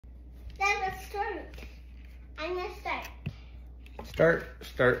I'm gonna start.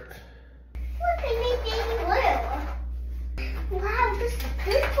 Start. Look, I made baby blue. Wow, this is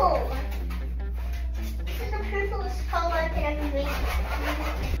purple. This is the purplest color I could ever make.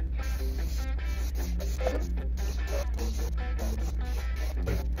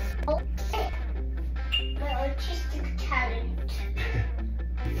 My artistic talent.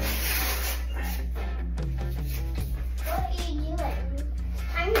 What are you doing?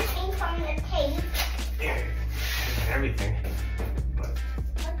 I'm ink on the tape. Yeah, everything. But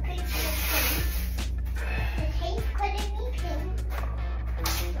What could be the tape? The tape couldn't be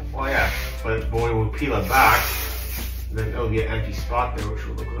pink. well, yeah, but when we peel it back, then it'll be an empty spot there, which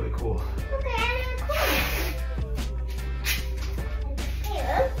will look really cool. Okay, I'm gonna close.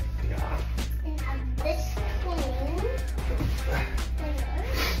 Here, Yeah. and have this clean.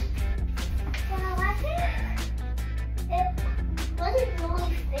 It wasn't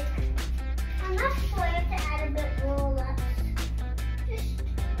really thick. I'm not sure if to add a bit more or less. Just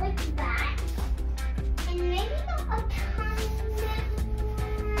like that. And maybe not a tiny bit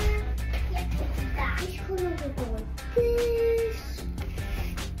more. Yeah, like that. Just gonna go like this.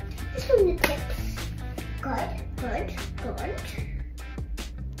 Just on the tips. Good. And add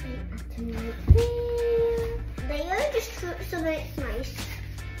some right there. Layer just so that it's nice.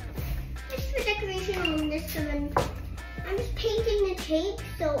 Just for decoration on this, so then I'm just painting the tape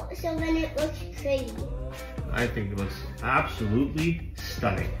so then it looks pretty. I think it looks absolutely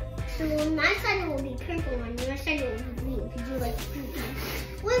stunning. So on my side it will be purple and your side it will be green because you like green.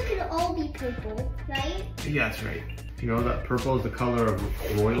 Well, it could all be purple, right? Yeah, that's right. You know that purple is the color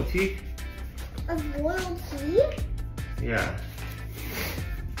of royalty? Of royalty? Yeah.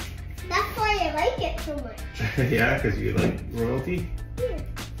 That's why I like it so much. Yeah, because you like royalty? Yeah.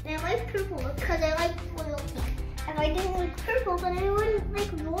 And I like purple because I like royalty. If I didn't like purple, then I wouldn't like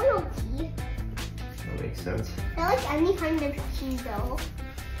royalty. That makes sense. I like any kind of tea though.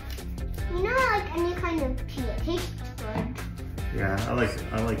 You know, I like any kind of tea. It tastes good. Yeah,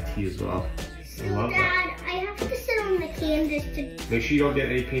 I like tea as well. So I love that. Dad, I have to sit on the canvas to... Make sure you don't get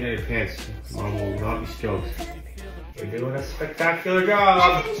any paint on your pants. Mom will not be stoked. You're doing a spectacular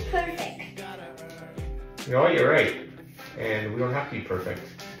job. Nothing's perfect. You know what? You're right. And we don't have to be perfect.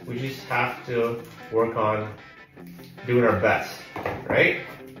 We just have to work on doing our best, right?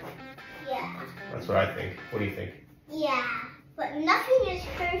 Yeah. That's what I think. What do you think? Yeah. But nothing is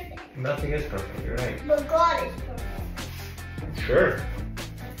perfect. Nothing is perfect. You're right. But God is perfect. Sure.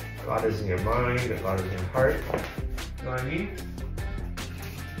 God is in your mind. God is in your heart. You know what I mean?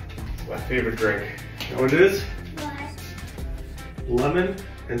 My favorite drink. You know what it is? What? Lemon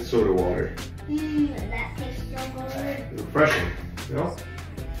and soda water. That tastes so good. Refreshing. You know?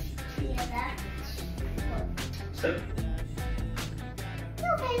 Yeah, that's good. Sip.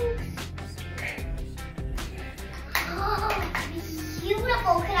 No thanks. Oh,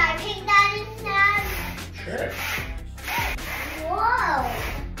 beautiful. Can I paint that in that? Sure.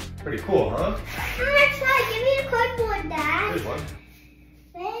 Whoa. Pretty cool, huh? Let's try. Give me a cardboard, Dad. Here's one.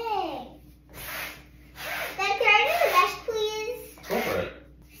 Thanks. Dad, can I do the best, please? Go for it.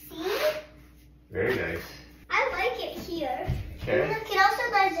 See? Very nice. I like it here. Okay. And look, it also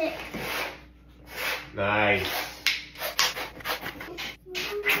does it. Nice.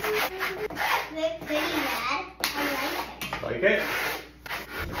 Very pretty, Dad. I Like it? like it.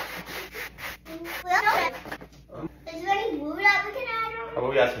 Is there any glue that we can add on? How about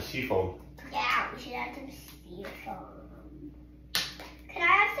we add some seafoam? Yeah, we should add some seafoam. Can I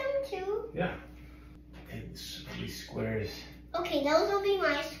have some too? Yeah. And these squares. Okay, those will be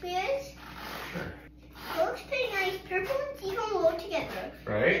my squares. Sure. It looks pretty nice. Purple and seafoam go together.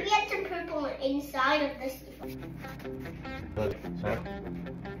 Right? Maybe add some purple inside of this seafoam. Look, so.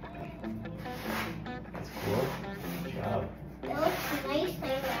 That's cool. Good job. It looks nice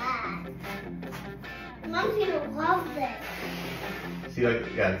like that. Mom's gonna love this. See, like,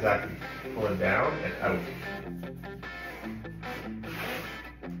 yeah, exactly. Pull it down and out.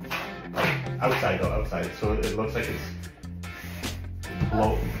 Outside though, outside. So it looks like it's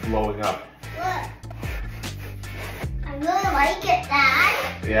blowing up. Look. I really like it, Dad.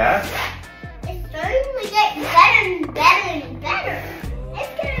 Yeah? It's starting to get better and better and better.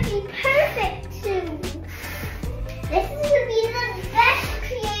 It's gonna be perfect soon. This is gonna be the best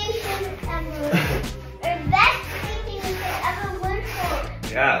creation ever. Or best painting we could ever work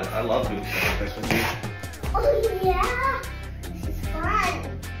on. Yeah, I love doing stuff like this with you. Oh yeah. This is fun.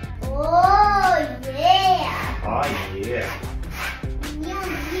 Oh yeah. Oh yeah. Neon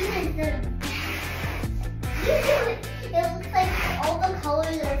green is the best. It looks like all the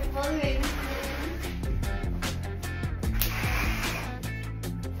colors are fluttering.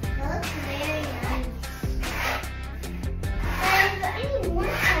 That looks very nice.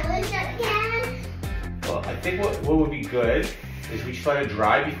 think what would be good is we just let it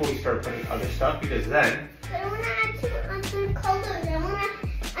dry before we start putting other stuff, because then. But I want to add some other colors.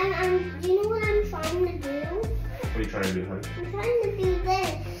 Do you know what I'm trying to do? What are you trying to do, honey? I'm trying to do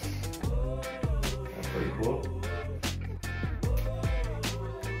this. That's pretty cool.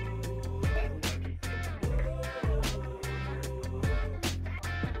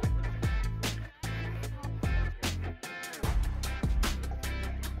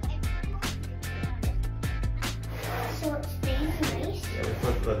 So it stays nice. Yeah,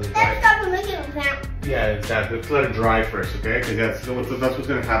 let's let it Let's dry. stop and make it brown. Yeah, exactly. Let's let it dry first, okay? Because that's what's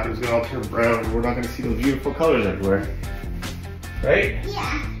going to happen. It's going to all turn brown, and we're not going to see those beautiful colors everywhere. Right?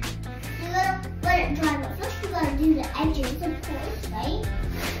 Yeah. You gotta let it dry, but first you gotta do the edges, of course, right?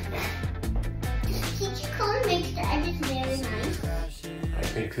 This peachy color makes the edges very nice. I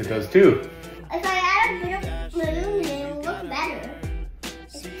think it does too. If I add a bit of maroon, it will look better.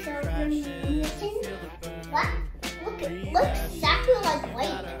 So missing. What? Look, it looks exactly like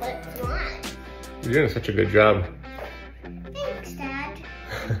white, but it's not. You're doing such a good job. Thanks, Dad.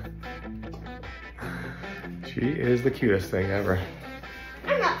 She is the cutest thing ever.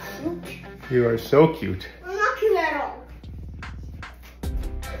 I'm not cute. You are so cute. I'm not cute at all.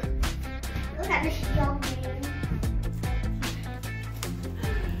 Look at this young man.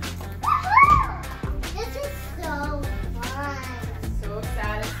 This is so fun. So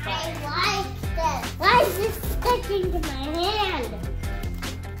satisfying. I like this. Why is this sticking to my hand?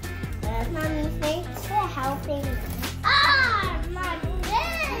 Mommy, thanks for helping me. Ah, my baby!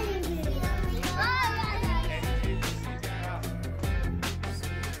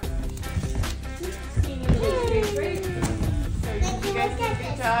 Great. So you guys did a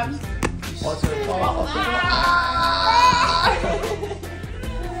good job. What's it called?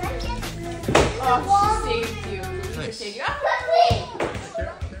 Oh,